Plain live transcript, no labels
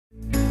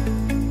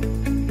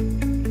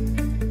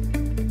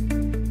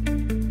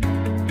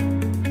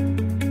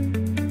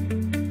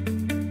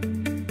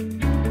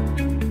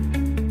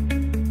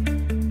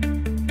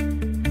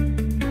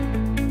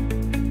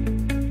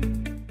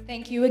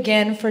you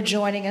again for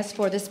joining us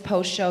for this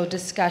post-show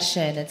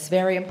discussion. It's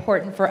very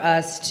important for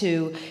us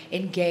to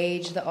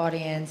engage the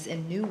audience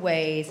in new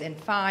ways and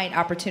find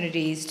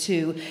opportunities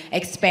to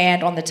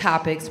expand on the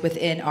topics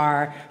within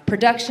our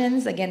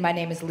productions. Again, my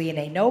name is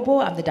Leonae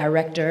Noble. I'm the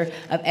Director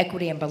of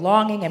Equity and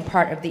Belonging and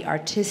part of the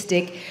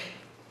artistic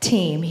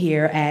team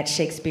here at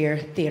Shakespeare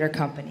Theater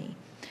Company.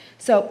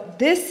 So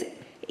this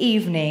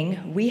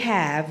evening, we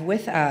have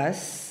with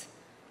us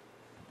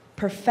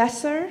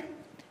Professor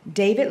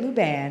David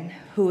Luban,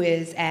 who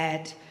is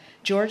at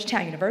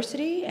Georgetown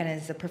University and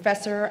is a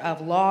professor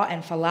of law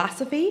and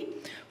philosophy.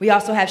 We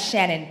also have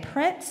Shannon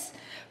Prince,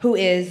 who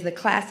is the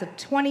class of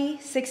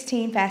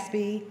 2016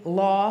 FASPE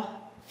Law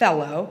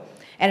Fellow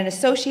and an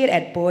associate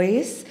at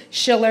Boies,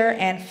 Schiller,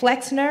 and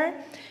Flexner.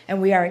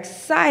 And we are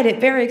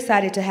excited, very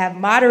excited to have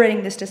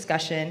moderating this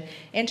discussion,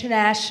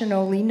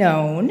 internationally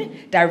known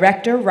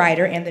director,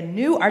 writer, and the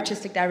new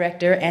artistic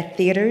director at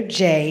Theater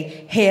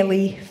J,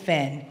 Haley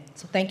Finn.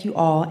 So thank you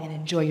all and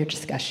enjoy your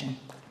discussion.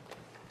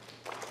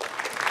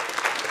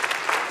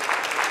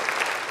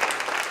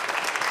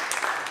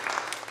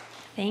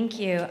 Thank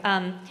you.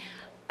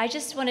 I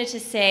just wanted to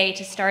say,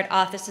 to start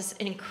off, this is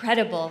an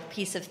incredible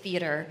piece of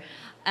theater,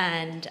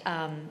 and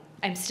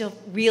I'm still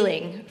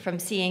reeling from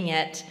seeing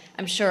it.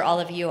 I'm sure all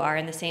of you are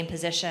in the same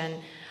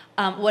position.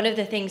 One of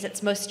the things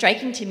that's most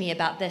striking to me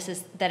about this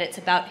is that it's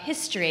about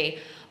history,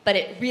 but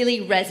it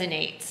really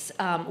resonates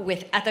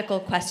with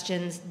ethical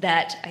questions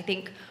that I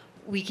think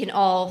we can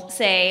all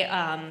say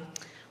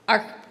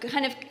are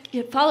kind of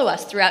follow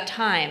us throughout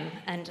time,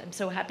 and I'm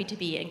so happy to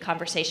be in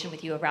conversation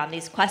with you around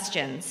these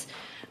questions.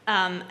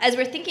 As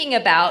we're thinking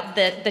about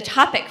the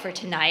topic for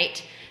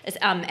tonight, is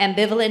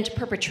ambivalent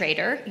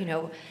perpetrator,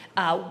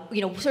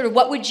 sort of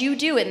what would you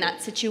do in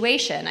that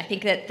situation? I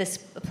think that this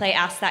play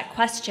asks that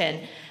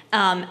question.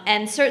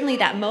 And certainly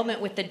that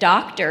moment with the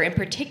doctor in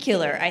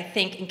particular, I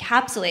think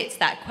encapsulates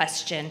that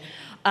question.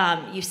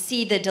 You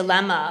see the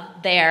dilemma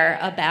there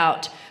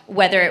about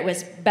whether it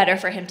was better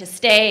for him to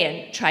stay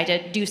and try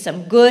to do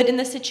some good in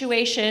the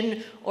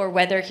situation or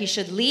whether he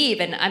should leave.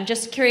 And I'm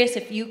just curious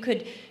if you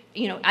could,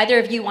 either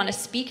of you want to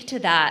speak to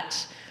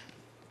that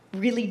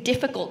really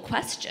difficult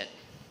question.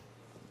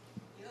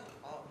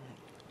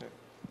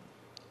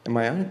 Am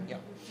I on? Yeah.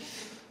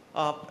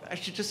 I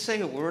should just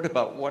say a word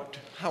about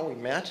how we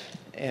met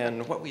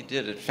and what we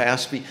did at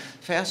FASPE.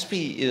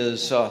 FASPE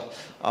is a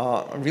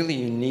really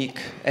unique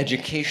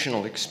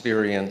educational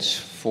experience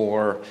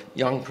for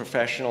young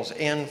professionals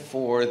and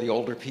for the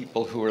older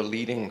people who are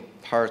leading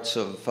parts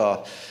of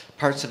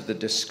the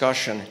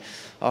discussion,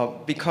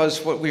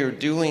 because what we are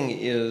doing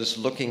is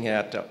looking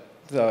at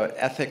the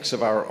ethics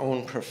of our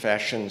own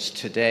professions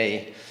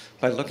today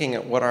by looking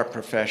at what our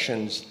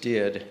professions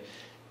did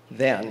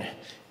then.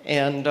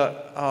 And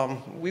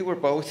we were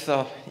both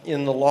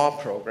in the law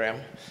program.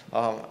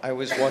 I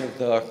was one of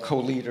the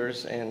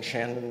co-leaders, and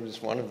Shannon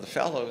was one of the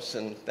fellows,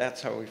 and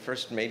that's how we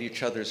first made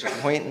each other's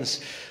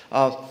acquaintance.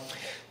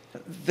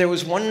 There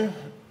was one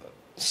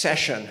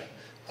session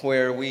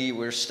where we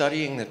were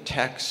studying the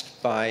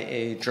text by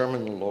a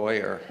German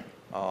lawyer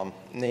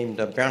named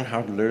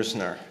Bernhard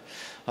Lösner.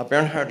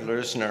 Bernhard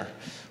Lösner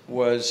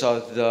was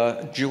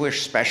the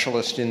Jewish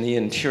specialist in the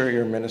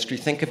Interior Ministry.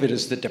 Think of it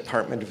as the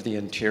Department of the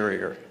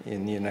Interior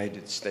in the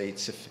United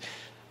States.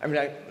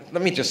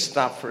 Let me just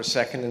stop for a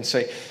second and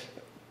say,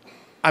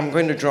 I'm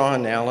going to draw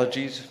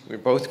analogies. We're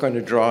both going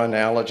to draw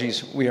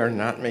analogies. We are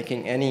not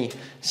making any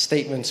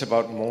statements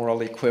about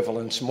moral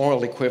equivalence.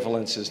 Moral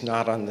equivalence is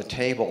not on the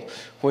table.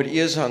 What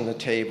is on the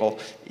table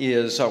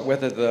is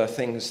whether the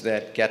things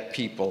that get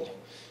people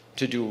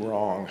to do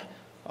wrong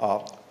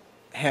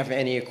have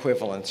any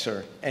equivalence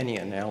or any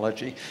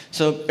analogy.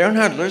 So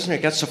Bernhard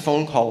Lösner gets a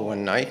phone call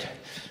one night.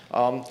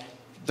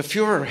 The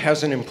Fuhrer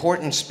has an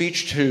important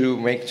speech to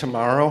make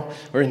tomorrow,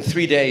 or in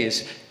 3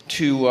 days,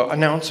 to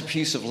announce a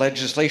piece of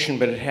legislation,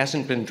 but it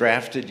hasn't been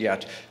drafted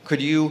yet. Could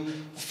you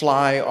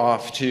fly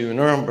off to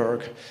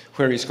Nuremberg,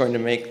 where he's going to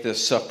make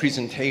this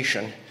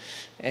presentation?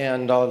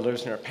 And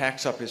Lösner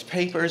packs up his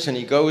papers, and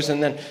he goes,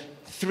 and then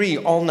 3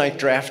 all-night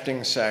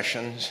drafting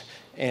sessions,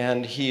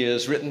 and he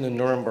has written the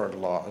Nuremberg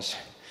laws.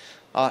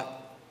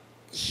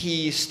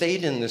 He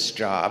stayed in this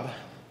job.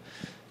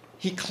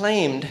 He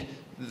claimed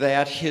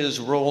that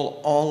his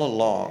role all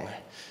along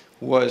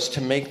was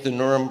to make the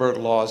Nuremberg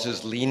laws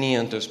as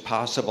lenient as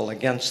possible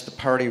against the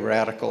party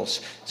radicals.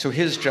 So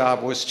his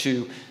job was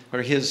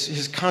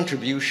his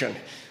contribution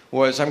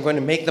was, I'm going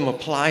to make them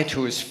apply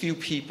to as few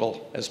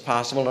people as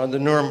possible. Now, the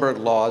Nuremberg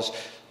laws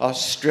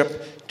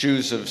strip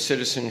Jews of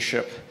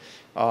citizenship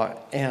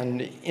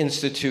and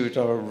institute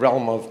a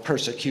realm of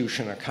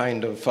persecution, a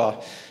kind of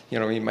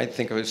you might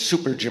think of it as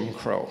super Jim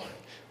Crow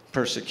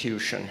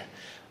persecution.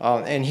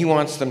 And he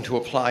wants them to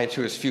apply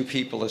to as few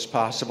people as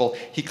possible.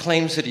 He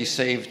claims that he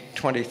saved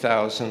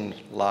 20,000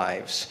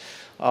 lives.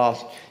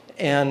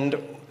 And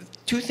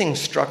 2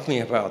 things struck me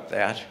about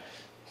that.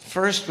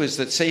 First was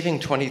that saving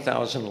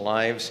 20,000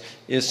 lives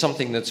is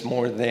something that's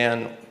more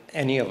than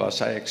any of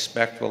us, I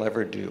expect, will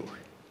ever do.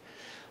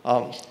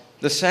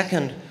 The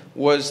second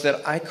was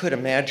that I could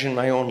imagine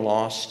my own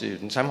law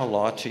students, I'm a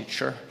law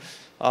teacher,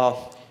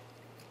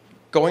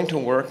 going to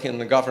work in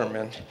the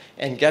government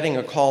and getting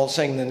a call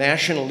saying the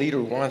national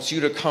leader wants you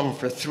to come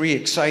for 3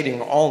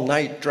 exciting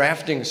all-night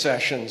drafting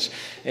sessions,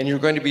 and you're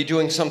going to be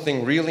doing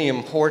something really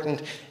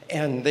important,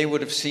 and they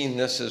would have seen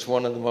this as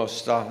one of the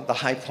most, the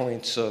high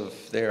points of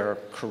their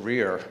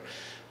career.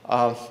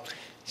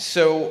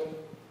 So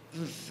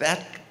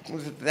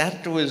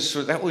that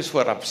was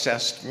what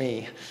obsessed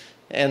me.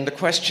 And the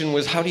question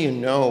was, how do you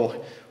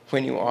know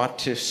when you ought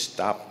to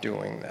stop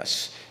doing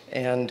this?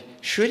 And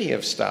should he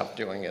have stopped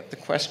doing it? The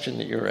question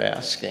that you're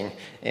asking.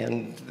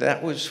 And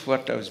that was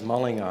what I was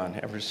mulling on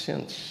ever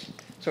since.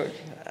 So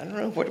I don't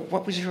know,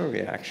 what was your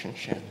reaction,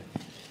 Shannon?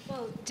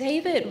 Well,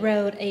 David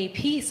wrote a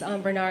piece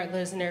on Bernard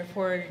Lisner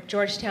for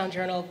Georgetown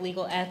Journal of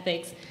Legal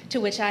Ethics, to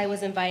which I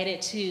was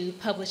invited to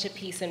publish a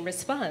piece in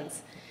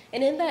response.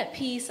 And in that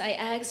piece, I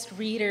asked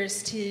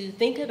readers to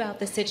think about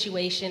the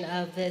situation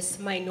of this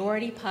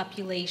minority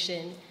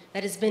population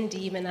that has been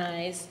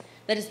demonized,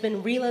 that has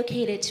been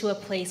relocated to a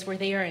place where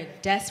they are in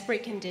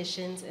desperate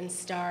conditions and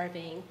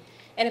starving,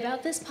 and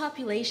about this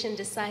population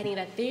deciding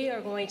that they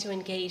are going to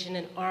engage in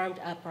an armed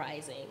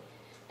uprising.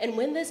 And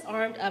when this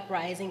armed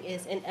uprising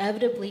is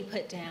inevitably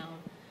put down,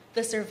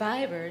 the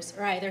survivors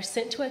are either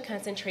sent to a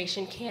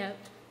concentration camp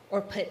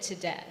or put to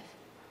death.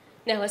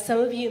 Now, as some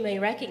of you may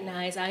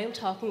recognize, I am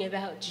talking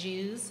about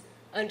Jews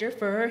under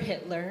Führer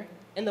Hitler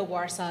in the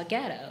Warsaw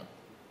Ghetto.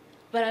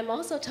 But I'm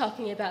also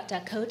talking about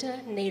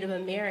Dakota Native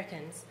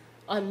Americans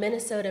on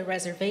Minnesota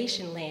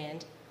reservation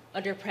land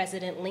under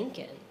President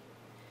Lincoln.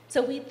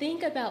 So we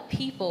think about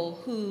people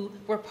who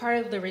were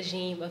part of the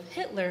regime of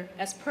Hitler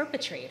as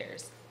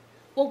perpetrators.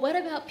 Well, what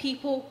about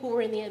people who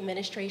were in the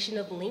administration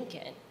of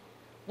Lincoln?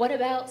 What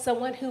about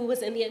someone who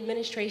was in the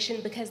administration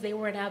because they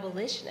were an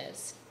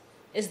abolitionist?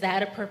 Is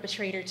that a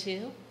perpetrator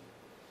too?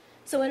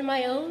 So in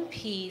my own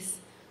piece,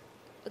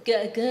 a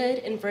good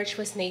and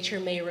virtuous nature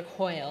may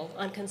recoil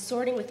on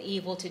consorting with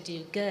evil to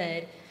do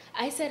good,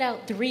 I set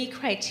out 3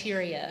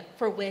 criteria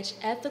for which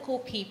ethical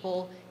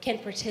people can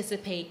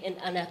participate in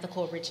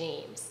unethical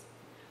regimes.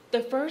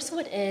 The first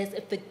one is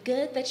if the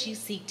good that you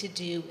seek to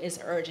do is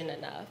urgent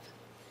enough.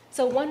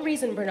 So one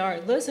reason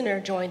Bernard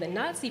Lisner joined the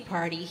Nazi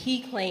Party,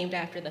 he claimed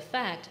after the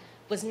fact,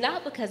 was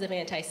not because of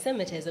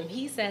anti-Semitism.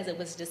 He says it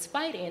was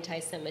despite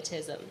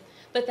anti-Semitism,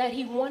 but that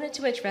he wanted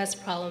to address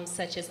problems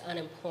such as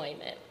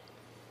unemployment.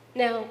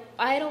 Now,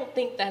 I don't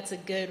think that's a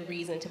good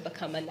reason to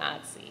become a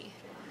Nazi.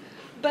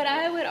 But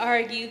I would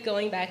argue,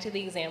 going back to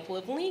the example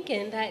of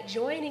Lincoln, that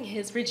joining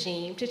his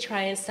regime to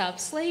try and stop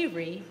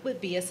slavery would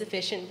be a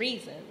sufficient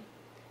reason.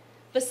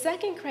 The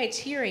second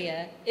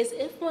criteria is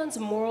if one's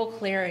moral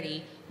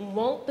clarity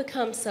won't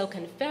become so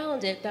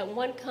confounded that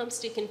one comes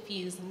to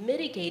confuse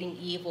mitigating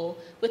evil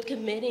with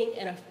committing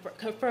and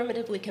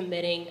affirmatively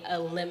committing a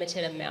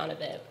limited amount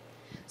of it.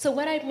 So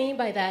what I mean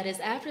by that is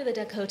after the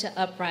Dakota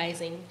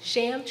Uprising,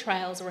 sham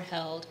trials were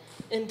held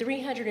and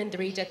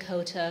 303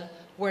 Dakota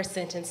were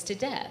sentenced to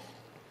death.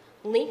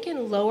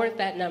 Lincoln lowered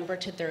that number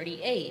to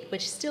 38,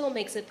 which still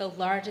makes it the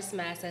largest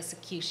mass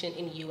execution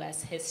in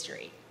US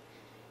history.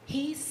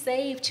 He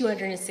saved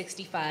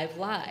 265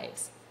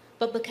 lives,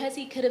 but because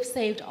he could have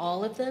saved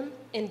all of them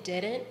and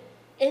didn't,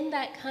 in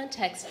that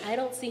context, I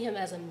don't see him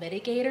as a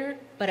mitigator,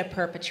 but a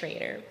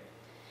perpetrator.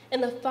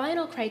 And the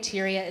final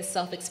criteria is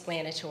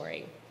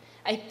self-explanatory.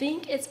 I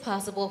think it's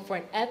possible for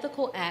an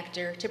ethical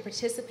actor to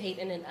participate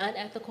in an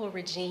unethical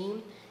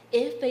regime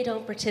if they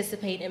don't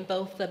participate in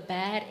both the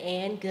bad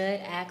and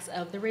good acts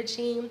of the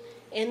regime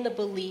in the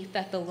belief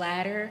that the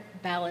latter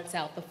balance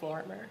out the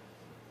former.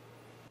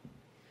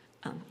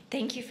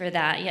 Thank you for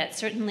that. Yeah, it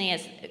certainly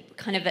is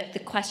kind of the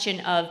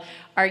question of,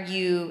 are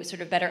you sort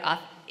of better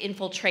off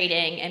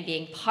infiltrating and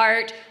being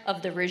part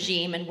of the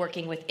regime and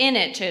working within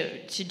it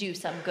to do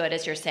some good,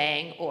 as you're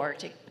saying, or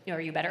are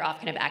you better off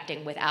kind of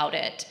acting without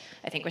it?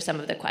 I think were some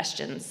of the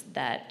questions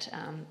that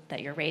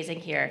you're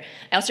raising here.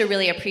 I also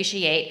really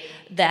appreciate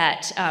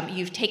that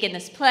you've taken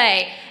this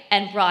play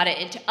and brought it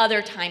into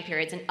other time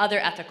periods and other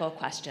ethical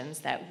questions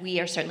that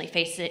we are certainly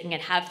facing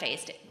and have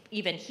faced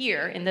even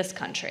here in this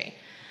country.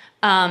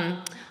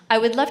 I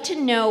would love to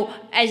know,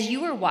 as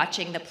you were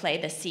watching the play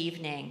this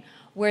evening,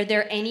 were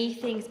there any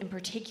things in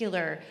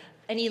particular,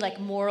 any like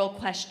moral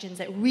questions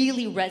that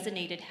really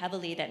resonated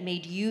heavily that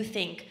made you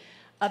think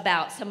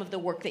about some of the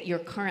work that you're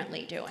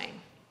currently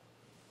doing?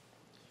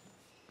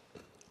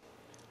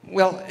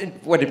 Well,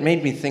 what it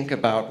made me think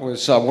about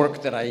was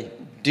work that I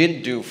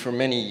did do for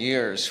many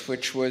years,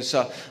 which was,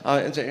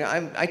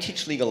 I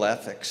teach legal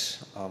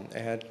ethics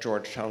at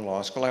Georgetown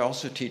Law School. I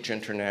also teach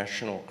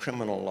international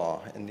criminal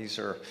law, and these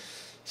are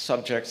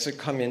subjects that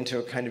come into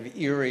a kind of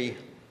eerie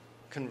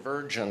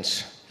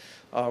convergence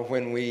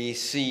when we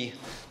see,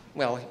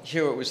 well,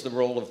 here it was the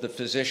role of the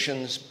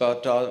physicians,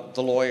 but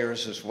the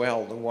lawyers as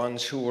well, the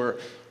ones who were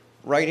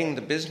writing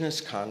the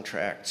business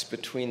contracts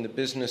between the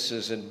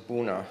businesses in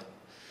Buna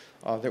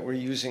that were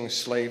using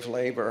slave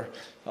labor,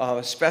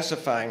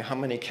 specifying how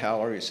many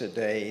calories a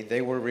day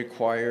they were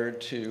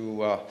required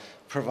to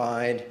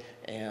provide,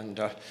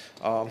 and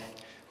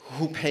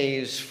who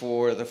pays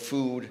for the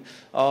food.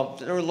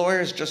 There were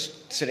lawyers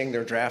just sitting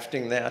there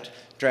drafting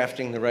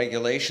the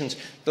regulations.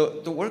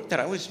 The work that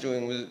I was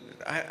doing was,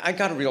 I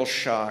got a real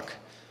shock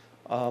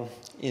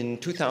in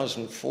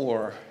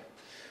 2004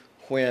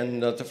 when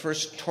the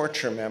first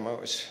torture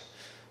memos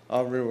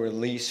were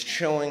released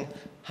showing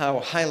how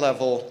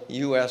high-level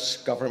US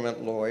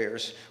government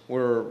lawyers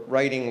were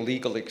writing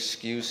legal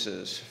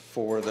excuses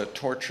for the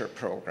torture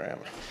program.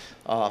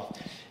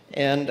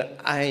 And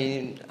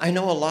I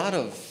know a lot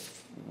of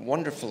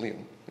wonderfully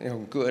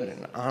good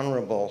and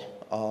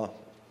honorable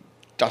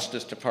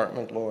Justice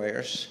Department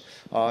lawyers,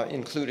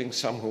 including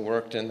some who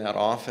worked in that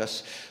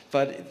office.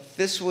 But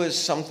this was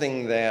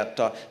something that,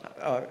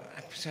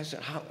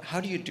 how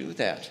do you do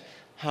that?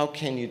 How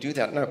can you do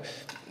that? Now,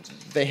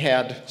 they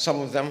had,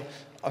 some of them,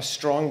 a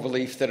strong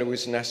belief that it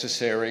was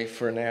necessary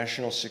for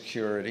national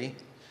security.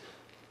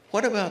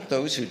 What about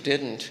those who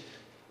didn't,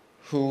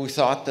 who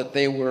thought that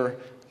they were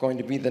going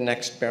to be the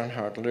next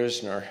Bernhard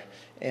Lösner?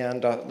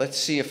 And let's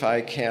see if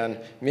I can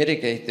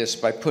mitigate this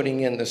by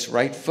putting in this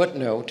right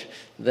footnote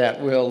that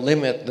will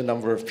limit the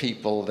number of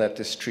people that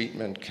this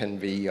treatment can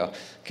be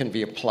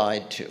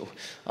applied to.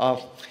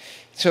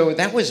 So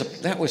that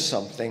was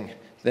something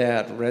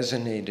that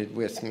resonated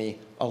with me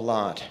a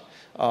lot.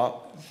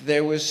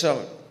 There was,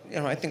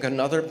 I think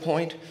another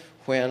point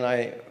when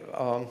I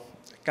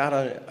got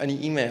an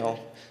email.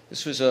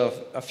 This was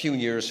a few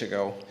years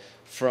ago,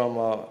 from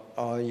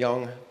a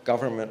young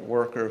government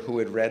worker who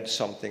had read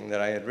something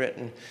that I had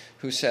written,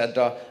 who said,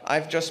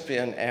 I've just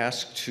been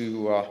asked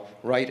to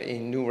write a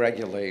new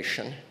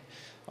regulation,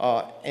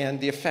 and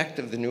the effect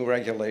of the new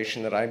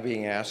regulation that I'm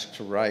being asked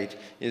to write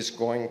is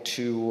going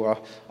to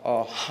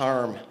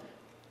harm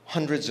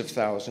hundreds of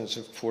thousands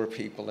of poor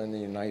people in the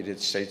United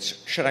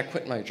States. Should I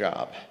quit my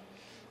job?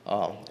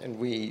 And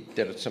we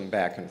did some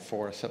back and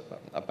forth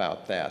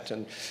about that.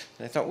 And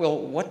I thought, well,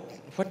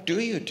 what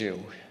do you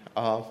do?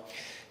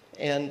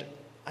 And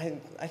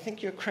I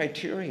think your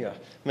criteria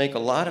make a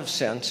lot of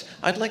sense.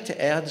 I'd like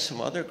to add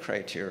some other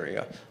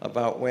criteria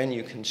about when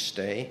you can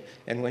stay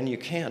and when you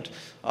can't.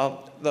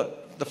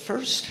 The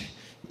first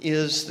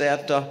is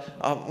that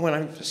when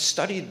I've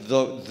studied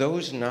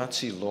those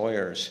Nazi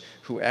lawyers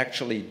who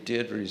actually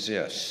did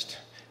resist,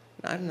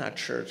 I'm not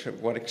sure to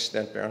what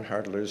extent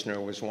Bernhard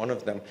Lösner was one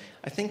of them.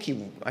 I think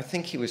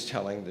he was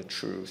telling the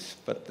truth,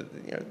 but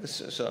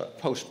this is a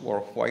post-war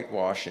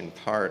whitewash in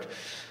part.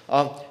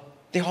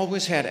 They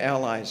always had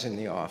allies in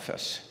the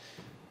office.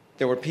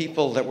 There were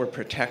people that were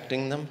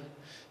protecting them.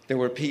 There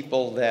were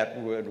people that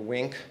would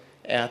wink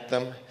at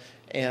them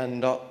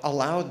and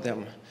allowed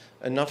them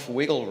enough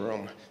wiggle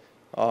room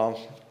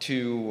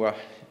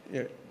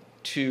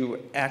to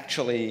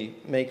actually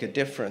make a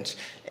difference.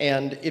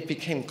 And it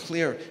became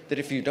clear that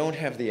if you don't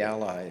have the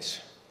allies,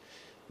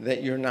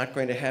 that you're not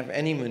going to have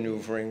any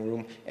maneuvering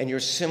room, and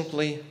you're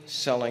simply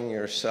selling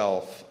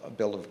yourself a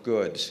bill of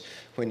goods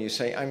when you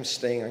say, I'm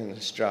staying in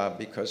this job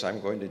because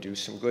I'm going to do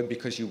some good,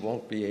 because you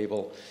won't be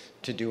able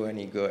to do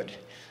any good.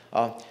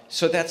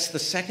 So that's the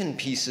second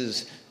piece,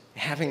 is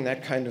having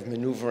that kind of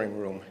maneuvering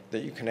room,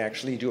 that you can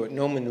actually do it.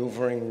 No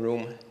maneuvering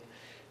room,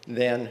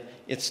 then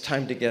it's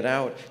time to get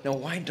out. Now,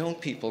 why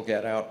don't people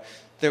get out?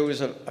 There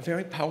was a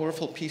very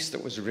powerful piece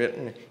that was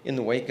written in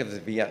the wake of the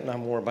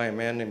Vietnam War by a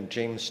man named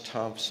James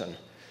Thompson,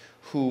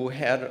 who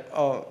had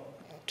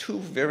two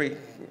very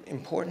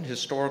important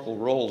historical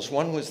roles.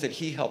 One was that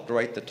he helped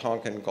write the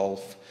Tonkin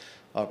Gulf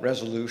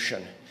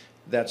resolution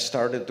that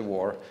started the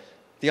war.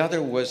 The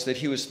other was that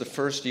he was the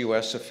first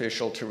US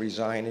official to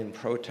resign in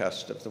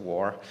protest of the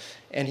war.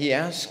 And he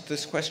asked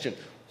this question,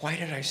 why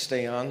did I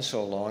stay on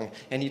so long?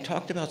 And he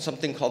talked about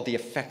something called the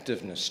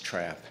effectiveness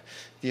trap.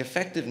 The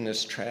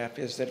effectiveness trap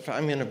is that if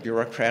I'm in a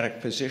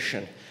bureaucratic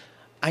position,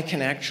 I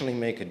can actually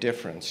make a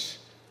difference.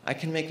 I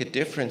can make a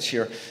difference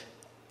here.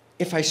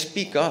 If I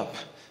speak up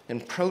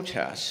and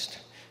protest,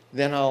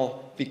 then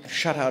I'll be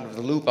shut out of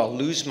the loop. I'll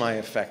lose my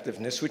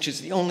effectiveness, which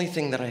is the only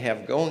thing that I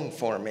have going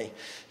for me.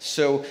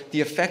 So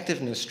the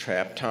effectiveness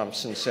trap,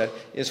 Thompson said,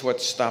 is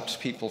what stops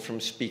people from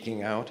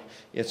speaking out.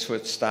 It's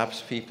what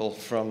stops people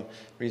from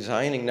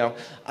resigning. Now,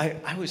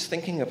 I was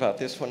thinking about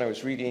this when I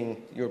was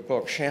reading your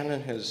book.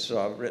 Shannon has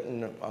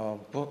written a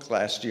book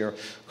last year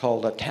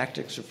called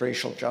Tactics of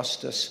Racial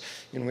Justice,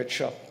 in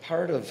which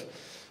part of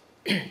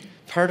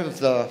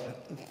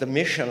the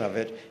mission of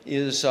it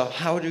is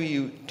how do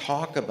you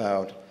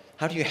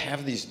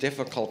have these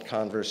difficult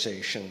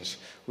conversations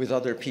with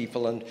other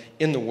people, and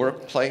in the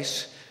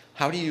workplace,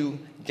 how do you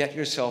get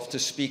yourself to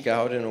speak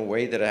out in a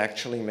way that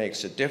actually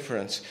makes a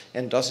difference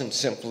and doesn't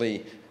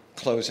simply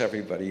close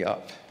everybody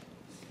up?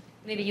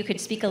 Maybe you could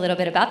speak a little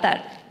bit about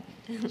that.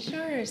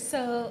 Sure.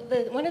 So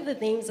one of the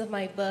themes of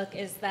my book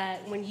is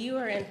that when you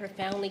are in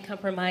profoundly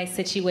compromised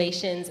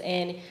situations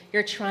and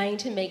you're trying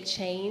to make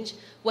change,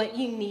 what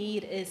you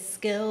need is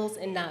skills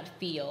and not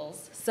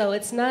feels. So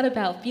it's not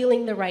about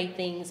feeling the right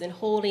things and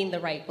holding the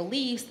right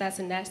beliefs. That's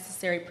a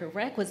necessary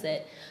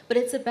prerequisite. But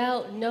it's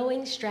about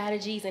knowing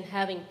strategies and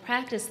having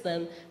practiced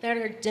them that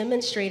are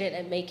demonstrated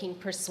at making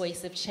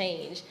persuasive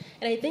change.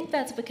 And I think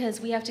that's because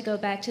we have to go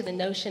back to the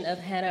notion of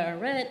Hannah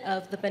Arendt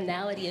of the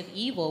banality of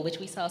evil, which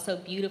we saw so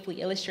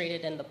beautifully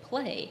illustrated in the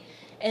play.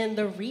 And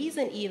the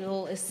reason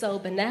evil is so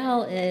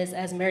banal is,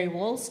 as Mary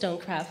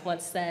Wollstonecraft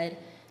once said,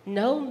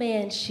 "No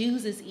man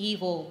chooses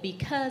evil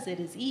because it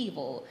is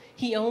evil.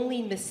 He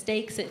only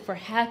mistakes it for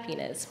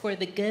happiness, for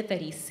the good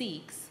that he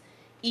seeks."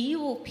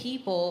 Evil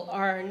people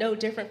are no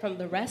different from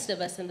the rest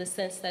of us in the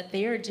sense that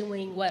they are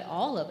doing what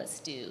all of us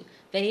do.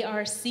 They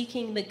are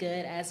seeking the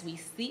good as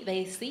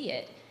they see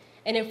it.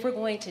 And if we're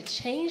going to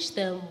change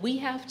them, we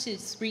have to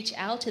reach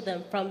out to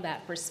them from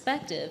that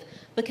perspective,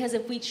 because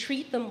if we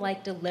treat them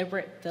like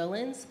deliberate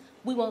villains,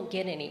 we won't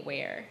get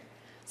anywhere.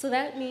 So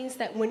that means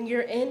that when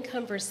you're in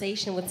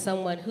conversation with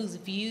someone whose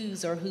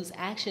views or whose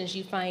actions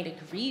you find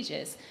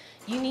egregious,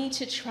 you need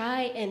to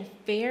try and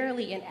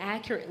fairly and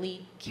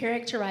accurately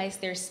characterize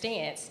their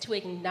stance, to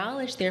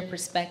acknowledge their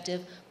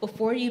perspective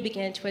before you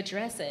begin to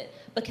address it,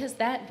 because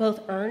that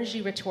both earns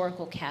you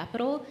rhetorical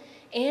capital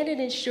and it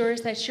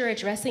ensures that you're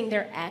addressing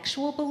their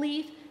actual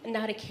belief and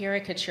not a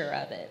caricature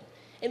of it.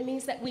 It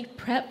means that we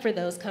prep for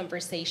those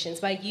conversations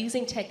by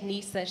using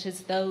techniques such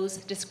as those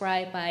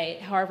described by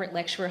Harvard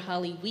lecturer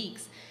Holly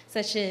Weeks,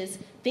 such as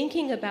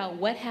thinking about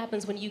what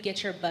happens when you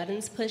get your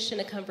buttons pushed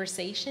in a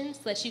conversation so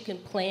that you can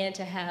plan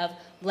to have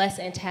less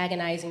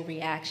antagonizing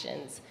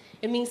reactions.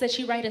 It means that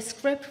you write a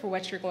script for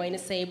what you're going to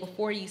say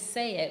before you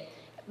say it.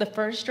 The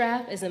first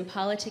draft is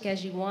impolitic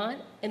as you want,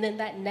 and then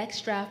that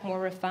next draft more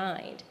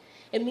refined.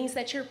 It means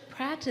that you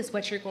practice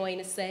what you're going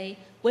to say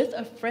with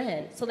a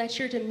friend so that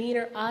your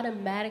demeanor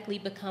automatically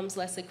becomes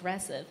less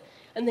aggressive.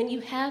 And then you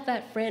have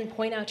that friend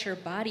point out your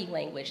body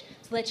language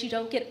so that you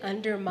don't get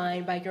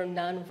undermined by your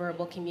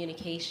nonverbal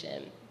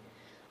communication.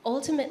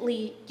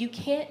 Ultimately, you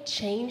can't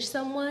change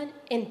someone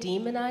and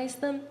demonize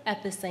them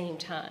at the same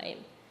time.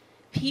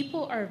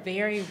 People are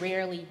very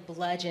rarely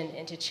bludgeoned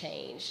into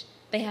change.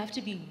 They have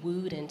to be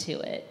wooed into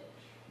it.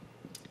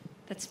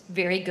 That's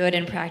very good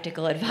and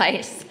practical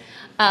advice.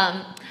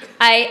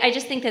 I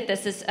just think that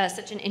this is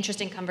such an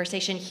interesting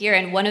conversation here,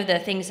 and one of the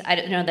things I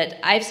don't know that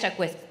I've stuck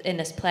with in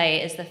this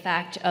play is the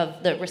fact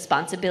of the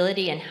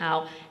responsibility and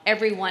how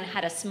everyone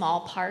had a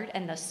small part,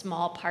 and the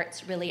small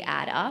parts really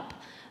add up.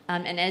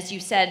 And as you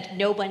said,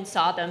 no one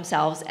saw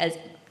themselves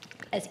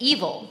as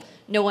evil.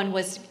 No one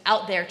was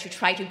out there to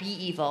try to be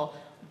evil,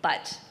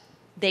 but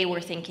they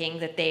were thinking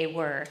that they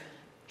were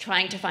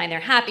trying to find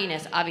their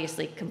happiness,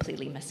 obviously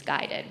completely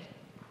misguided.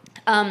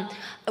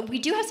 We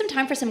do have some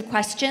time for some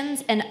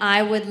questions, and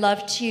I would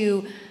love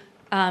to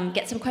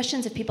get some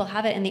questions if people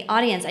have it in the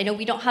audience. I know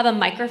we don't have a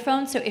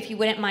microphone, so if you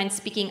wouldn't mind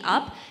speaking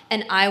up,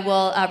 and I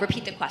will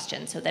repeat the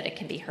question so that it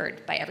can be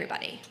heard by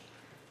everybody.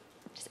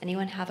 Does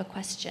anyone have a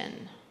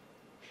question?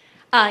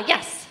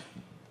 Yes.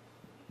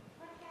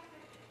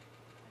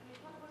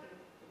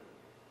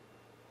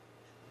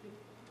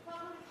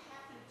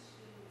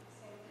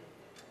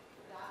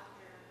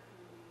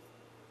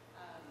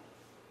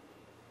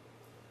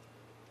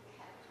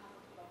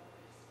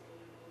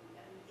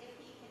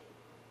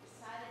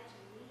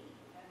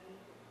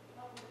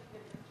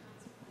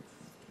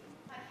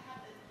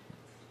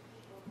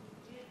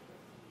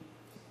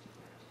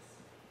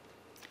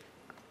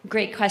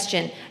 Great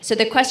question. So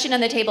the question on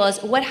the table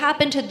is, what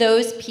happened to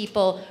those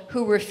people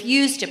who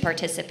refused to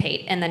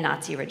participate in the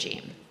Nazi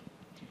regime?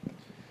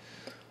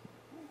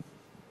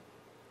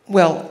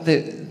 Well,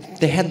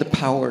 they had the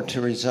power to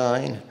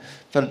resign,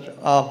 but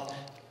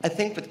I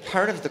think that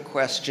part of the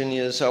question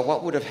is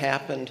what would have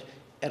happened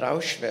at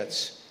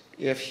Auschwitz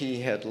if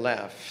he had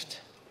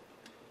left?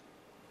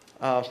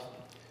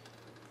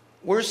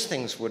 Worse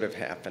things would have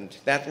happened.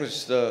 That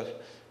was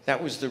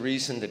the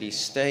reason that he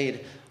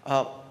stayed.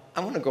 I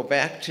want to go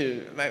back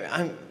to,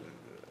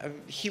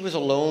 he was a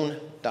lone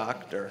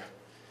doctor.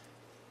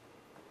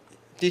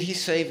 Did he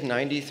save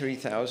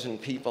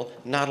 93,000 people?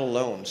 Not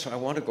alone. So I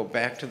want to go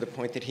back to the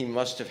point that he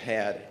must have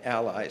had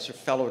allies or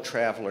fellow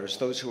travelers,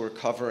 those who were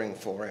covering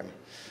for him,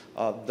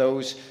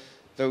 those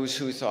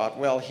who thought,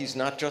 well, he's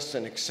not just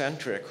an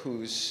eccentric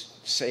who's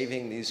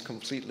saving these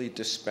completely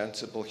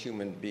dispensable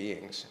human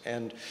beings.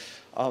 And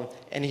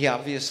he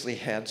obviously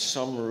had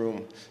some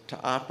room to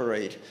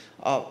operate.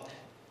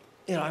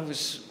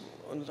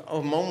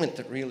 A moment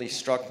that really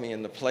struck me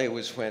in the play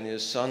was when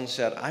his son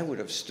said, I would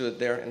have stood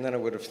there and then I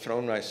would have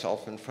thrown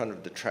myself in front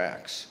of the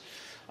tracks.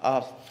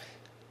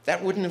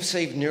 That wouldn't have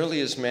saved nearly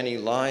as many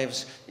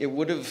lives. It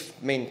would have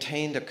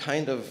maintained a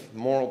kind of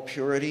moral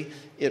purity.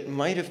 It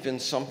might have been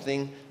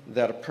something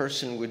that a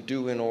person would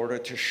do in order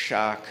to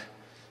shock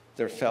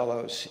their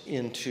fellows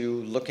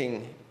into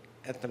looking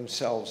at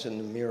themselves in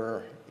the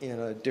mirror in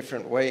a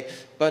different way,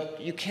 but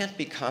you can't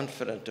be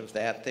confident of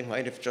that. They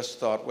might have just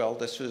thought, well,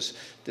 this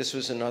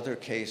was another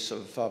case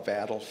of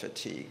battle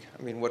fatigue.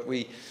 I mean, what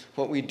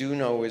we do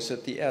know is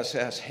that the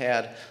SS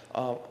had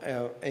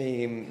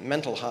a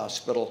mental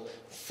hospital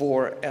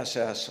for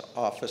SS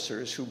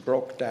officers who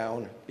broke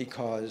down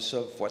because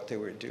of what they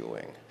were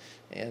doing,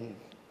 and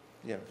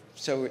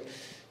so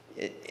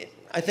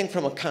I think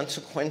from a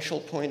consequential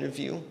point of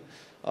view,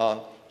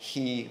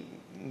 he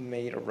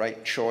made a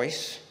right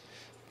choice.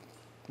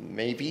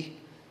 Maybe.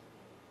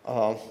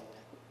 From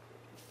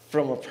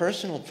a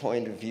personal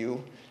point of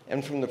view,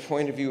 and from the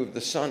point of view of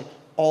the son,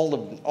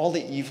 all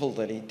the evil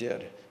that he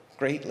did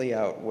greatly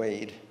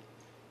outweighed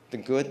the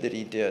good that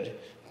he did.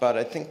 But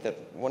I think that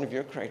one of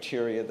your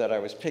criteria that I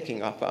was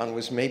picking up on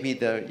was maybe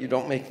that you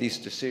don't make these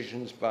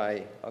decisions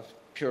by a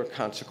pure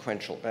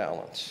consequential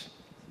balance.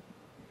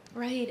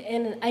 Right,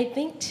 and I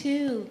think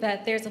too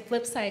that there's a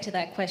flip side to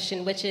that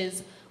question, which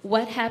is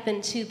what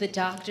happened to the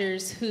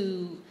doctors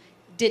who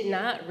did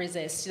not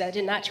resist, that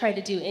did not try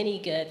to do any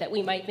good, that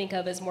we might think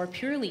of as more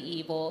purely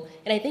evil.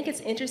 And I think it's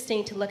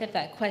interesting to look at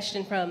that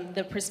question from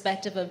the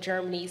perspective of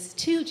Germany's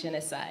two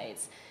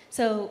genocides.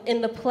 So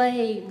in the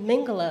play,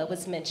 Mengele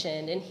was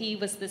mentioned, and he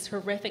was this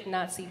horrific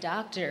Nazi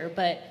doctor,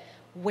 but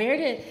where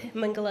did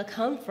Mengele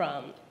come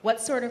from?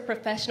 What sort of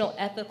professional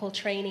ethical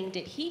training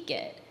did he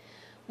get?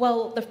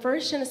 Well, the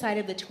first genocide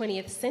of the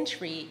 20th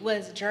century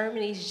was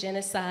Germany's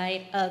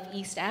genocide of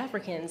East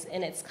Africans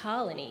in its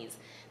colonies.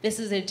 This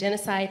is a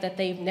genocide that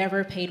they've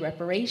never paid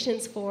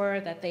reparations for,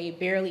 that they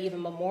barely even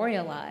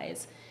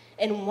memorialize.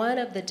 And one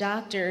of the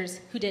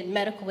doctors who did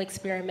medical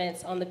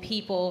experiments on the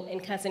people in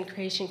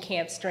concentration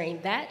camps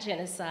during that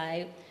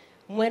genocide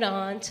went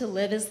on to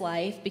live his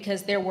life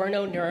because there were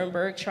no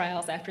Nuremberg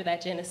trials after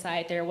that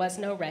genocide, there was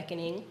no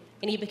reckoning,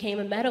 and he became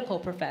a medical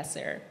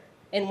professor.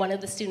 And one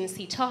of the students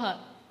he taught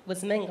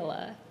was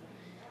Mengele.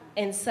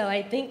 And so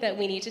I think that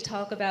we need to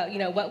talk about,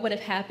 what would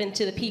have happened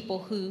to the people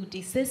who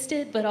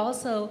desisted, but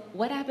also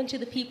what happened to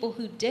the people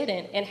who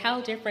didn't, and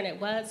how different it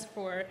was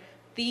for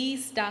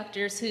these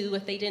doctors who,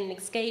 if they didn't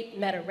escape,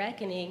 met a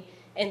reckoning,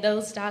 and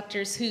those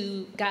doctors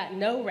who got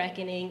no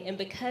reckoning, and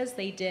because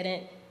they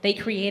didn't, they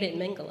created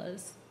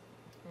Mengele's.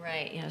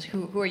 Right,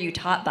 who are you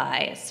taught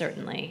by is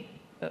certainly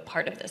a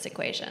part of this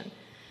equation.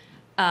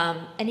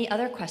 Any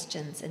other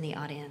questions in the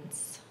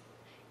audience?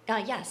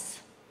 Yes.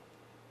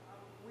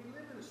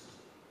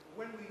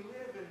 When we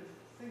live and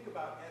think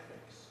about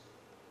ethics,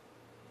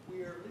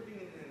 we are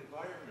living in an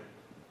environment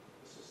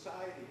the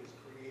society has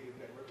created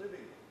that we're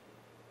living in.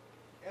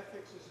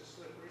 Ethics is a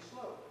slippery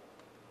slope.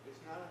 It's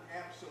not an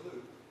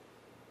absolute.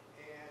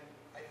 And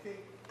I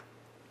think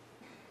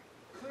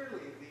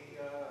clearly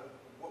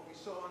what we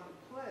saw in the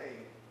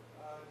play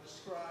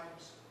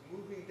describes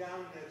moving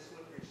down that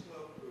slippery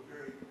slope to a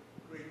very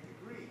great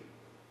degree.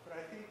 But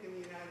I think in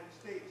the United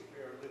States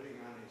we are living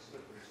on a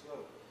slippery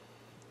slope.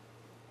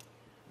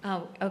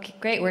 Oh, okay,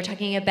 great. We're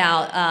talking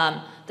about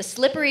the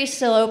slippery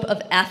slope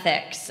of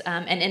ethics,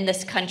 and in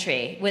this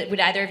country. Would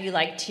either of you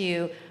like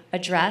to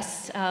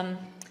address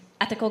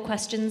ethical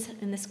questions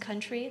in this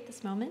country at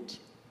this moment?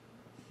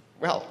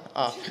 Well,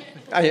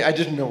 I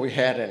didn't know we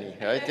had any.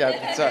 Right?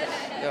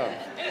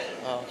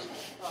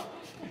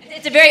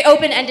 It's a very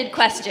open-ended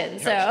question,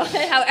 so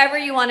however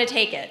you want to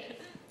take it.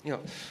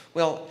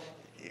 Well,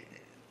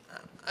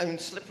 I mean,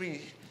 the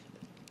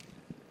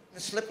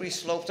slippery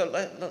slope,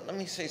 let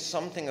me say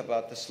something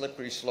about the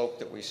slippery slope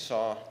that we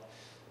saw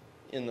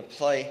in the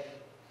play.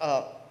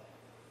 At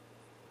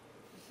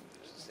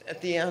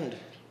the end,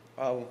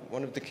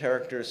 one of the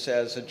characters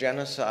says, a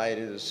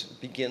genocide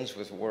begins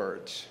with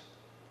words.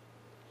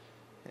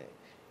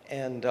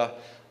 And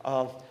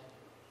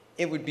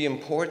it would be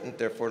important,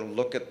 therefore, to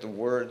look at the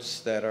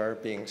words that are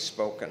being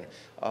spoken.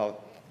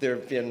 There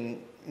have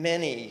been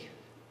many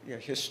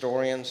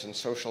historians and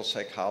social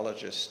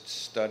psychologists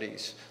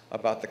studies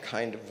about the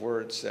kind of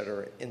words that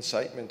are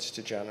incitements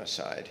to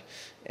genocide.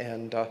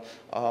 And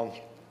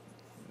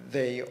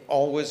they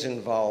always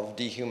involve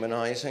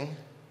dehumanizing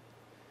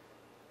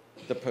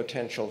the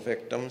potential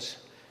victims.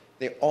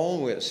 They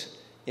always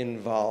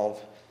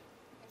involve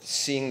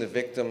seeing the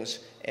victims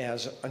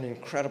as an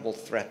incredible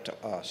threat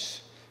to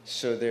us.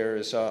 So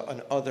there's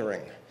an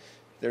othering.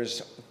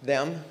 There's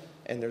them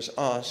and there's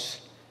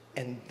us,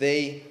 and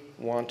they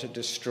want to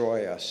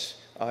destroy us.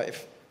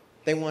 If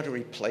they want to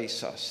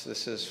replace us,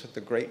 this is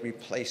the great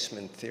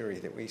replacement theory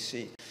that we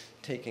see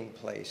taking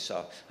place.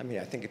 I mean,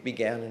 I think it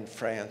began in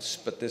France,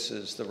 but this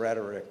is the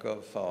rhetoric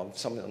of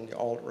some on the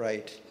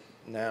alt-right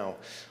now.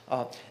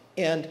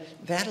 And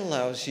that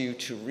allows you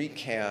to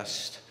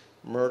recast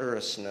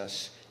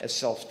murderousness as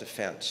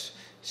self-defense.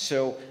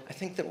 So I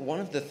think that one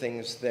of the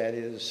things that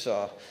is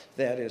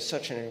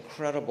such an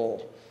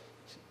incredible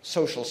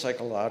social,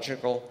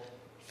 psychological,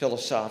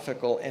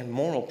 philosophical, and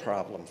moral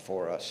problem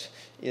for us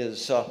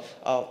is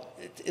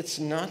it's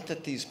not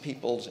that these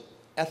people's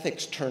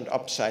ethics turned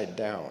upside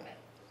down.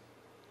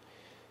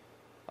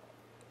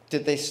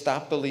 Did they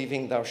stop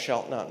believing thou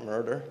shalt not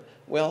murder?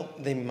 Well,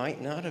 they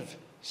might not have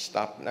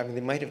stopped. I mean,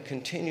 they might have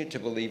continued to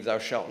believe thou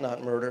shalt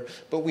not murder,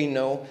 but we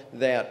know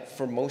that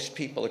for most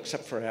people,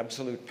 except for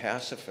absolute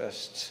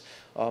pacifists,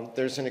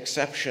 there's an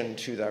exception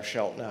to thou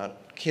shalt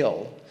not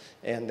kill,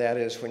 and that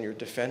is when you're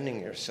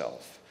defending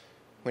yourself,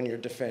 when you're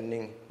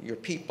defending your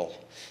people.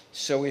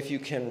 So if you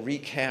can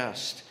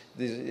recast,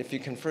 if you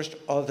can first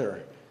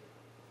other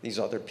these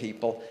other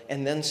people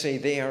and then say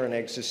they are an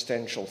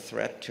existential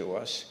threat to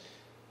us,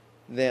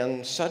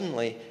 then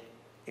suddenly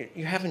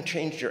you haven't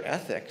changed your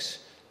ethics.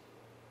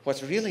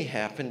 What's really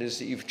happened is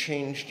that you've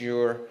changed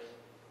your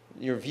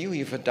view.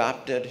 You've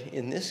adopted,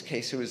 in this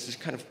case, it was this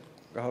kind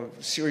of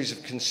series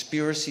of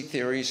conspiracy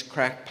theories,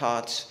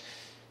 crackpots,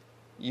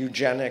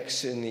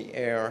 eugenics in the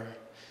air,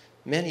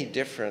 many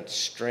different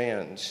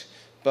strands.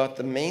 But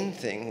the main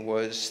thing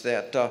was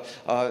that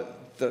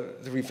the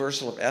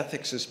reversal of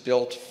ethics is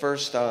built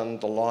first on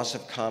the loss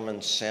of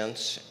common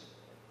sense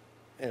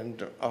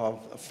and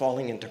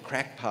falling into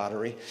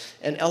crackpottery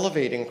and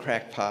elevating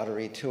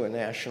crackpottery to a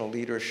national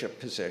leadership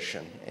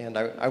position. And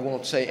I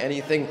won't say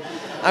anything.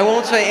 I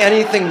won't say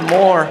anything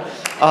more.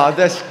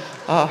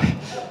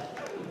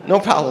 No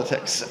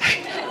politics.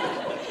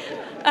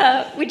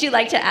 Would you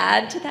like to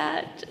add to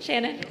that,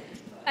 Shannon?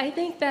 I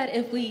think that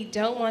if we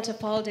don't want to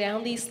fall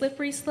down these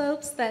slippery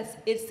slopes,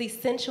 it's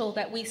essential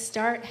that we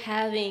start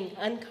having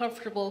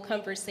uncomfortable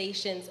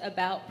conversations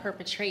about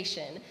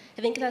perpetration.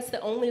 I think that's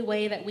the only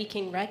way that we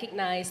can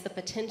recognize the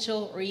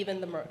potential or even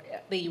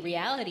the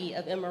reality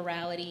of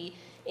immorality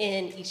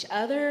in each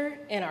other,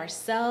 in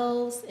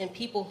ourselves, in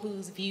people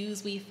whose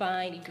views we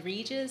find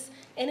egregious,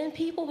 and in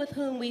people with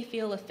whom we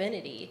feel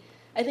affinity.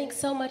 I think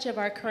so much of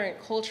our current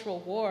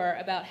cultural war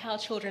about how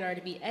children are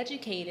to be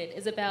educated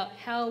is about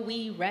how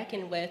we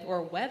reckon with,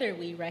 or whether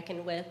we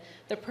reckon with,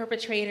 the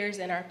perpetrators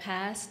in our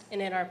past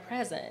and in our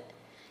present.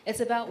 It's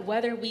about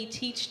whether we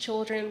teach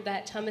children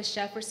that Thomas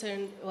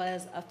Jefferson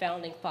was a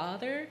founding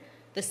father,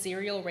 the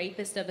serial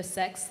rapist of a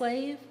sex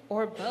slave,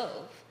 or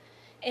both.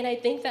 And I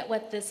think that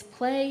what this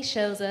play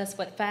shows us,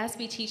 what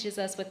FASPE teaches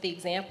us with the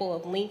example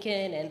of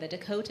Lincoln and the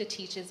Dakota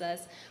teaches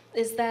us,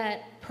 is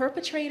that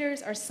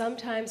perpetrators are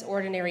sometimes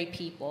ordinary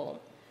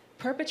people.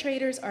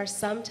 Perpetrators are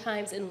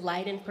sometimes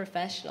enlightened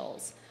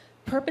professionals.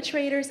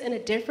 Perpetrators in a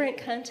different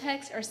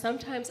context are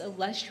sometimes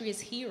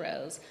illustrious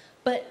heroes,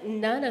 but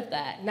none of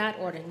that, not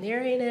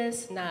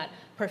ordinariness, not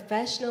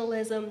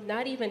professionalism,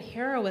 not even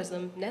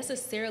heroism,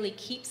 necessarily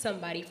keeps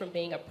somebody from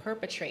being a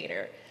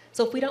perpetrator.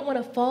 So if we don't want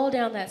to fall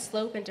down that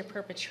slope into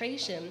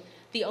perpetration,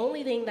 the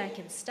only thing that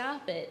can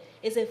stop it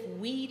is if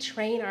we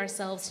train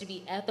ourselves to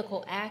be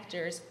ethical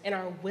actors and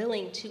are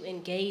willing to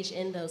engage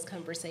in those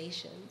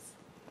conversations.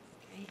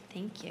 Great,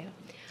 thank you.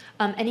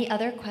 Any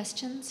other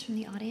questions from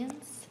the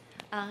audience?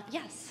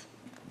 Yes.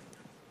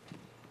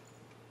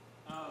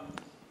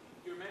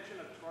 Your mention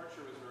of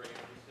torture was very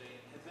interesting.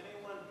 Has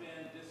anyone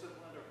been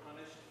disciplined or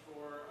punished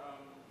for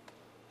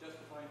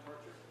justifying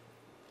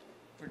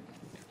torture?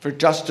 For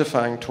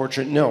justifying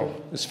torture, no,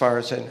 as far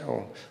as I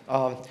know.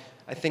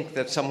 I think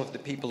that some of the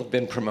people have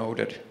been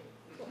promoted.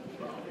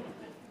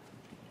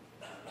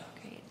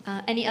 Great.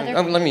 Any other?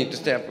 Let me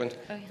just add one.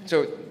 Oh, yeah.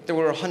 So there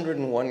were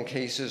 101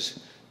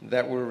 cases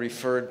that were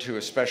referred to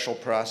a special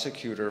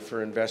prosecutor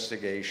for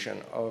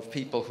investigation of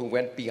people who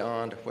went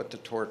beyond what the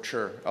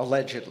torture,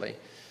 allegedly,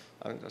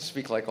 I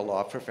speak like a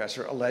law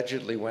professor,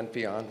 allegedly went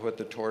beyond what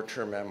the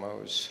torture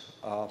memos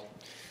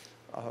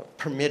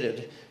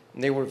permitted.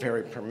 And they were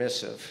very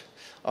permissive.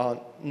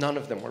 None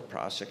of them were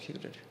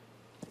prosecuted.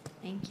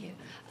 Thank you.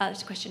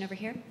 There's a question over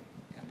here.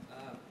 Yeah,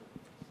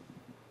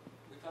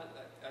 we found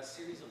that a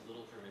series of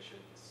little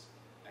permissions,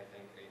 I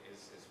think,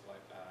 is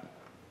what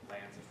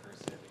lands a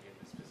person in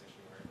this position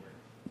where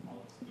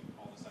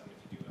all of a sudden,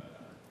 if you do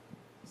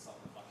a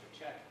self-reflective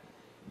check,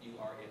 you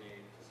are in a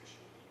position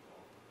of evil.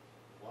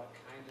 What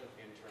kind of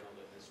internal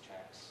litmus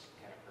checks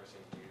can a person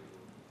do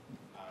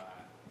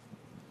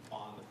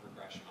on the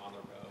progression, on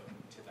the road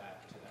to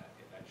that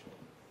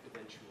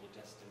eventual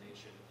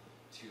destination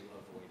to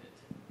avoid it?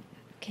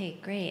 Okay,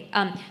 great.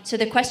 So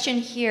the question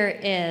here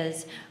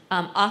is,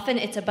 often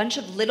it's a bunch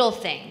of little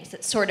things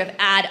that sort of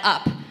add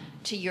up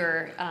to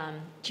your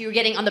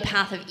getting on the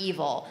path of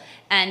evil.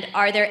 And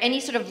are there any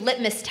sort of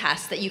litmus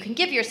tests that you can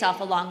give yourself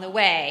along the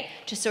way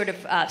to sort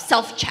of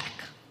self-check?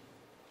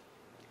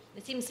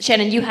 It seems,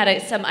 Shannon, you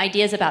had some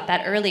ideas about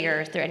that earlier.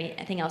 Is there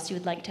anything else you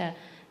would like to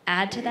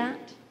add to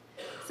that?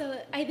 So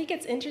I think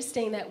it's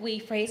interesting that we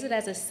phrase it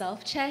as a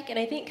self-check, and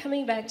I think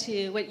coming back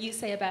to what you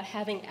say about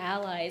having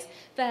allies,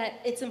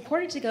 that it's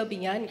important to go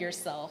beyond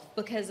yourself,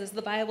 because as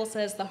the Bible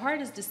says, the heart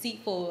is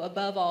deceitful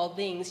above all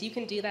things. You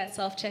can do that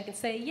self-check and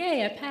say,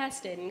 yay, I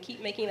passed it, and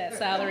keep making that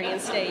salary and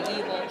stay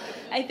evil.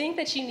 I think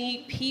that you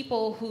need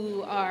people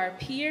who are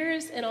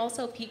peers and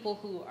also people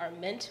who are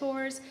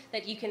mentors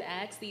that you can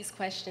ask these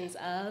questions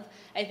of.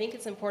 I think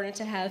it's important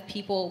to have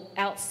people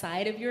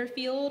outside of your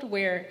field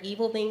where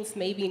evil things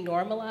may be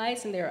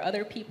normalized, and there are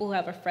other people who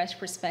have a fresh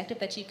perspective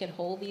that you can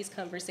hold these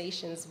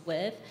conversations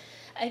with.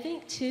 I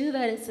think, too,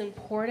 that it's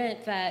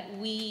important that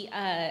we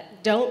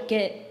don't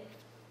get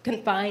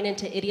confined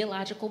into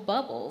ideological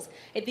bubbles.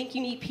 I think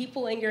you need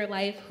people in your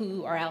life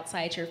who are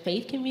outside your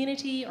faith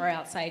community or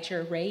outside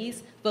your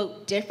race,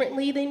 vote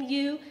differently than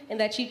you, and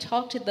that you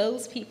talk to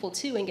those people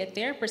too and get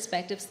their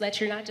perspectives so that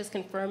you're not just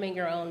confirming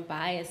your own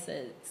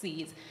biases.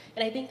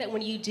 And I think that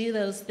when you do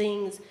those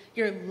things,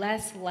 you're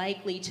less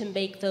likely to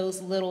make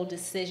those little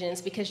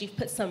decisions because you've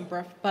put some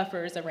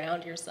buffers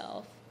around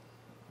yourself.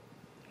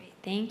 Great,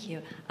 thank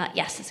you.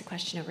 Yes, there's a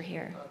question over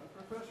here.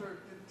 The professor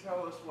didn't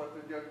tell us what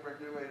the young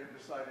regulator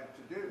decided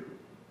to do.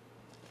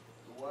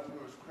 The one who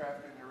was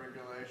crafting the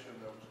regulation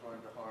that was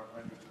going to harm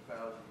hundreds of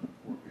thousands of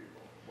poor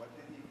people. What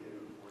did he do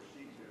or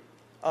she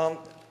do?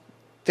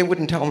 They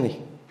wouldn't tell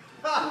me.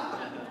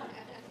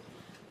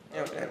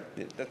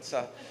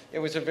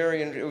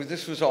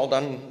 This was all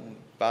done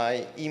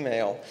by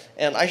email.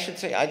 And I should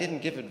say, I didn't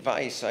give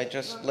advice. I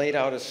just laid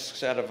out a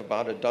set of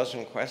about a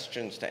dozen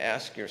questions to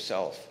ask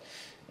yourself.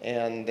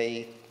 And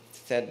they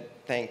said,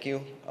 thank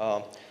you.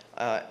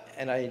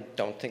 And I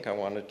don't think I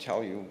want to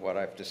tell you what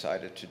I've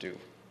decided to do.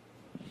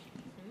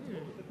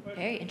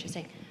 Very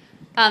interesting.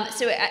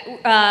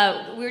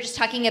 We were just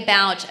talking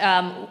about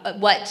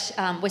what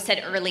was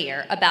said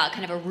earlier about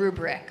kind of a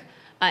rubric.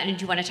 And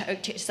do you want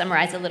to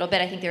summarize a little bit?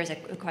 I think there was a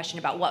question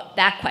about what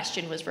that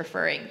question was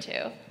referring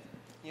to.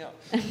 Yeah.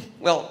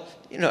 Well,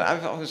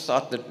 I've always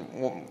thought that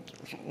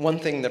one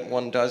thing that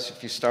one does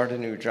if you start a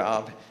new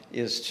job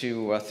is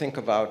to think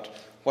about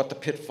what the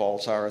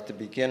pitfalls are at the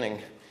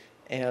beginning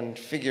and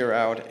figure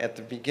out at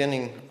the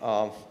beginning,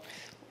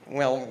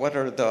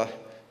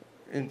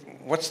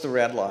 what's the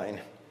red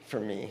line for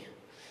me?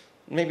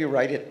 Maybe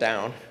write it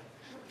down,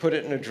 put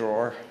it in a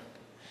drawer.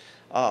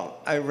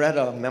 I read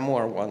a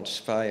memoir once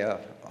by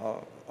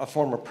a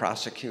former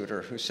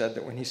prosecutor who said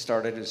that when he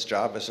started his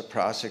job as a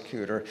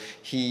prosecutor,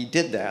 he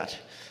did that.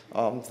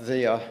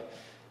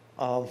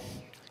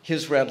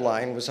 His red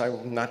line was,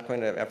 I'm not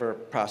going to ever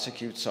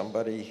prosecute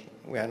somebody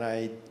when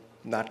I'm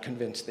not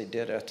convinced they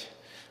did it.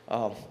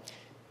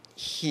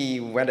 He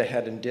went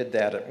ahead and did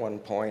that at one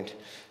point.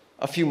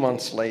 A few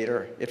months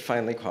later, it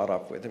finally caught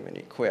up with him and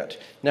he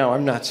quit. Now,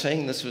 I'm not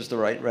saying this was the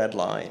right red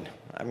line.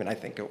 I mean, I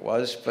think it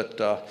was, but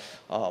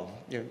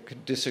you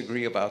could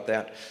disagree about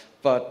that.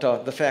 But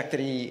the fact that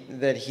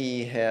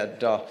he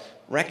had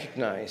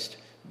recognized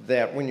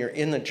that when you're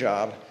in the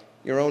job,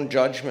 your own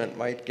judgment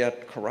might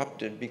get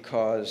corrupted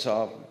because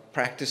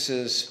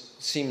practices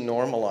seem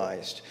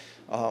normalized.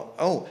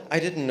 I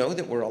didn't know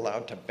that we're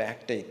allowed to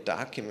backdate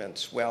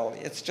documents. Well,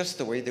 it's just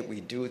the way that we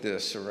do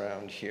this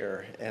around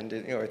here, and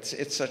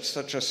it's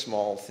such a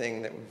small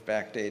thing that we've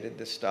backdated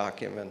this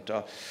document.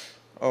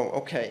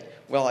 Okay.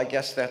 Well, I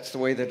guess that's the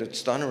way that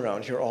it's done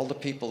around here. All the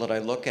people that I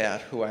look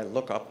at, who I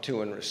look up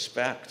to and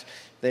respect,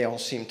 they all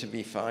seem to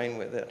be fine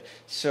with it.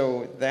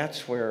 So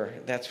that's where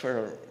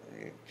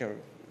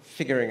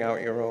figuring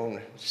out your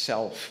own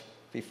self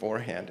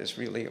beforehand is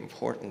really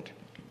important.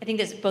 I think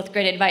that's both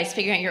great advice,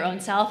 figuring out your own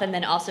self, and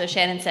then also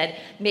Shannon said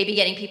maybe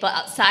getting people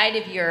outside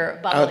of your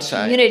bubble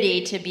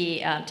community to be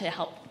to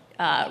help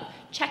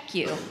check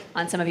you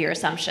on some of your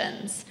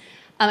assumptions.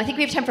 I think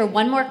we have time for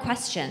one more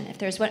question. If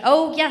there's one,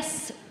 oh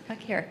yes, back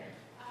here.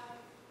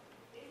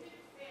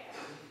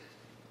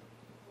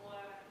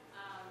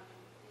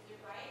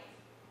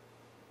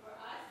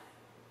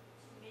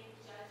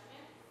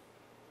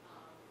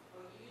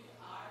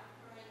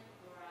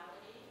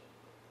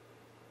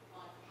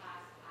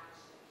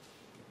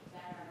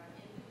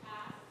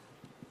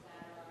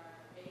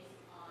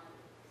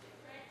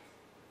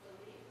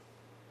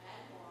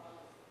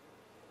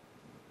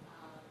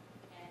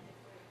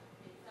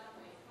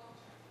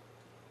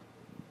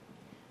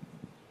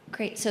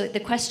 Great. So the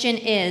question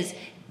is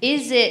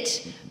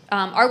it,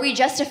 are we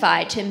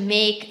justified to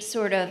make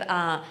sort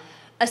of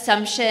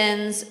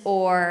assumptions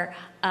or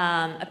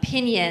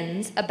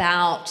opinions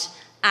about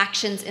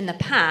actions in the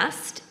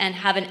past and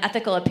have an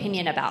ethical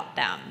opinion about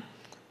them?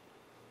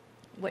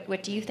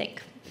 What do you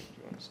think? Do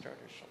you want to start,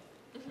 or shall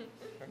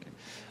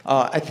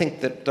I? Okay. I think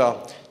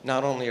that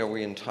not only are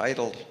we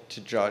entitled to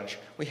judge,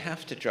 we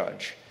have to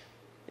judge.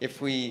 If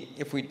we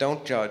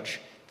don't judge,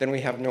 then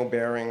we have no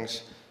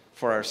bearings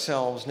for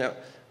ourselves. Now,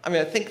 I mean,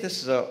 I think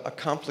this is a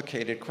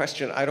complicated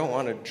question. I don't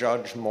want to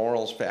judge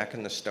morals back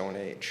in the Stone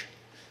Age.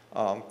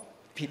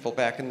 People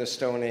back in the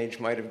Stone Age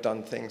might have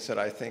done things that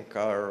I think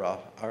are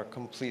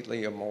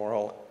completely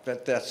immoral,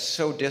 but that's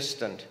so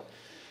distant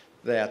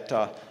that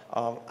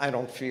I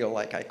don't feel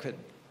like I could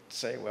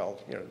say, well,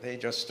 they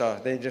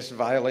just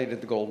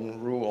violated the golden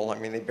rule. I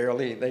mean,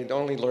 they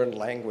only learned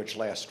language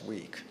last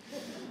week.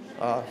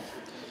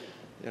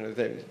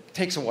 It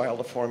takes a while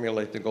to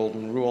formulate the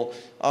golden rule.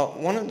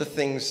 One of the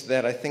things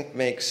that I think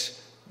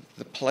makes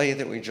the play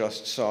that we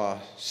just saw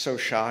so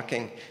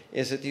shocking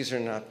is that these are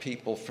not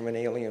people from an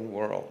alien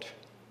world.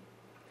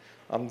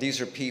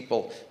 These are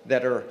people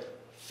that are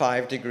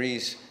 5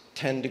 degrees,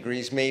 10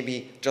 degrees,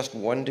 maybe just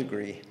 1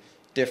 degree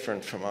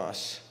different from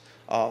us.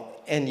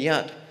 And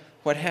yet,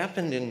 what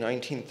happened in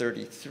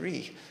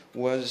 1933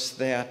 was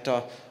that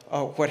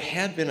what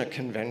had been a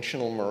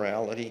conventional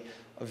morality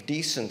of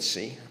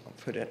decency,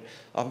 put it,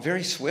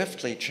 very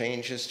swiftly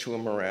changes to a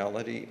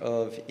morality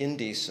of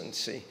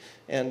indecency.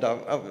 And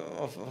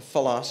a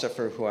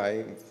philosopher who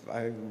I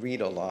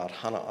read a lot,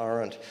 Hannah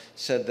Arendt,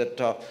 said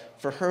that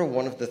for her,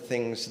 one of the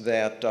things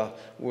that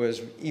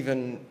was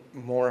even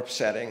more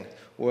upsetting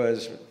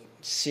was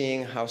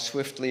seeing how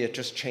swiftly it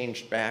just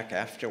changed back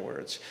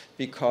afterwards,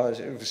 because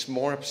it was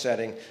more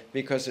upsetting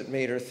because it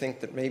made her think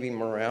that maybe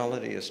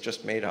morality is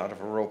just made out of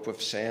a rope of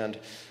sand.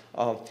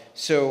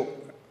 So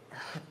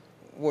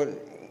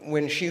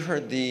when she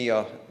heard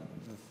the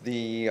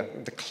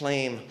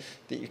claim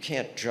that you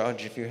can't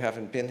judge if you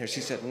haven't been there, she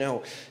said,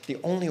 no, the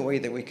only way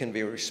that we can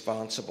be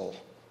responsible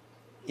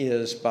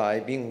is by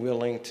being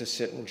willing to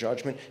sit in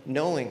judgment,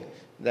 knowing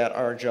that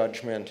our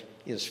judgment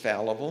is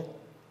fallible,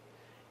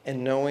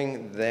 and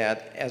knowing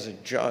that as a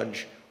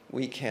judge,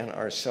 we can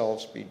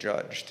ourselves be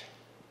judged.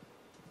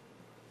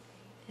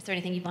 Is there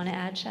anything you want to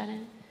add,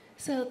 Shannon?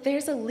 So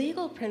there's a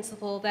legal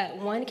principle that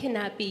one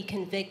cannot be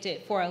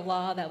convicted for a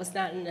law that was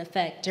not in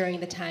effect during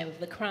the time of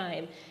the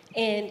crime.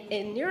 And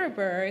in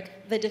Nuremberg,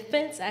 the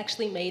defense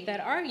actually made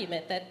that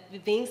argument that the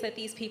things that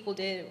these people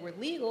did were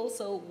legal,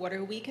 so what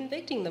are we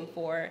convicting them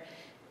for?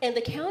 And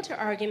the counter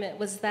argument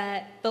was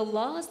that the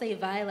laws they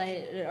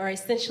violated are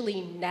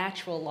essentially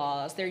natural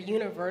laws. They're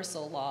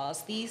universal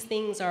laws. These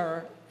things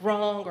are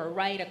wrong or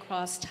right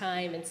across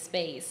time and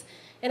space.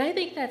 And I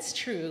think that's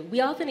true. We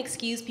often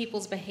excuse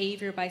people's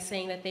behavior by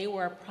saying that they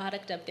were a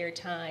product of their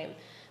time.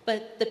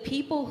 But the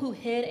people who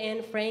hid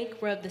Anne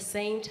Frank were of the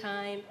same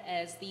time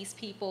as these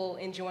people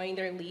enjoying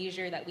their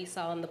leisure that we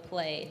saw in the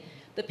play.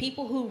 The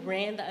people who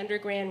ran the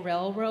Underground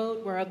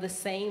Railroad were of the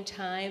same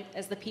time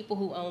as the people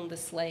who owned the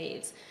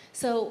slaves.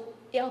 So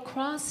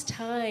across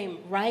time,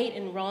 right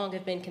and wrong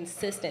have been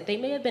consistent. They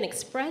may have been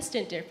expressed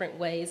in different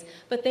ways,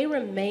 but they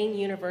remain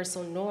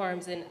universal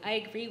norms. And I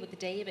agree with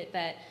David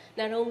that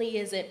not only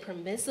is it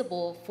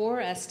permissible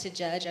for us to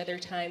judge other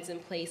times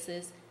and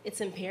places,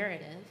 it's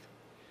imperative.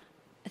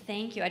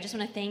 Thank you. I just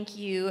want to thank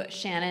you,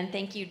 Shannon.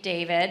 Thank you,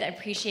 David. I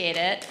appreciate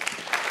it.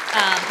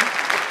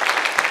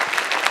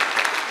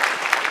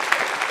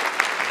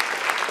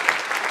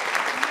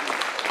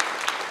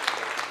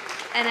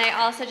 And I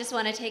also just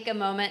want to take a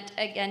moment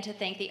again to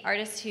thank the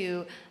artists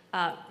who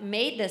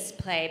made this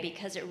play,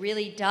 because it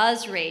really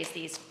does raise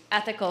these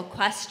ethical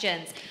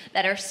questions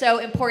that are so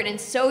important and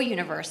so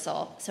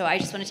universal. So I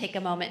just want to take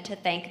a moment to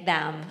thank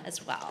them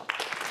as well.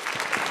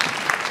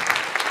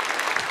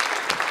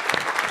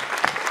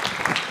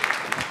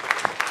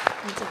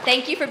 And so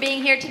thank you for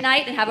being here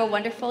tonight, and have a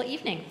wonderful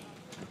evening.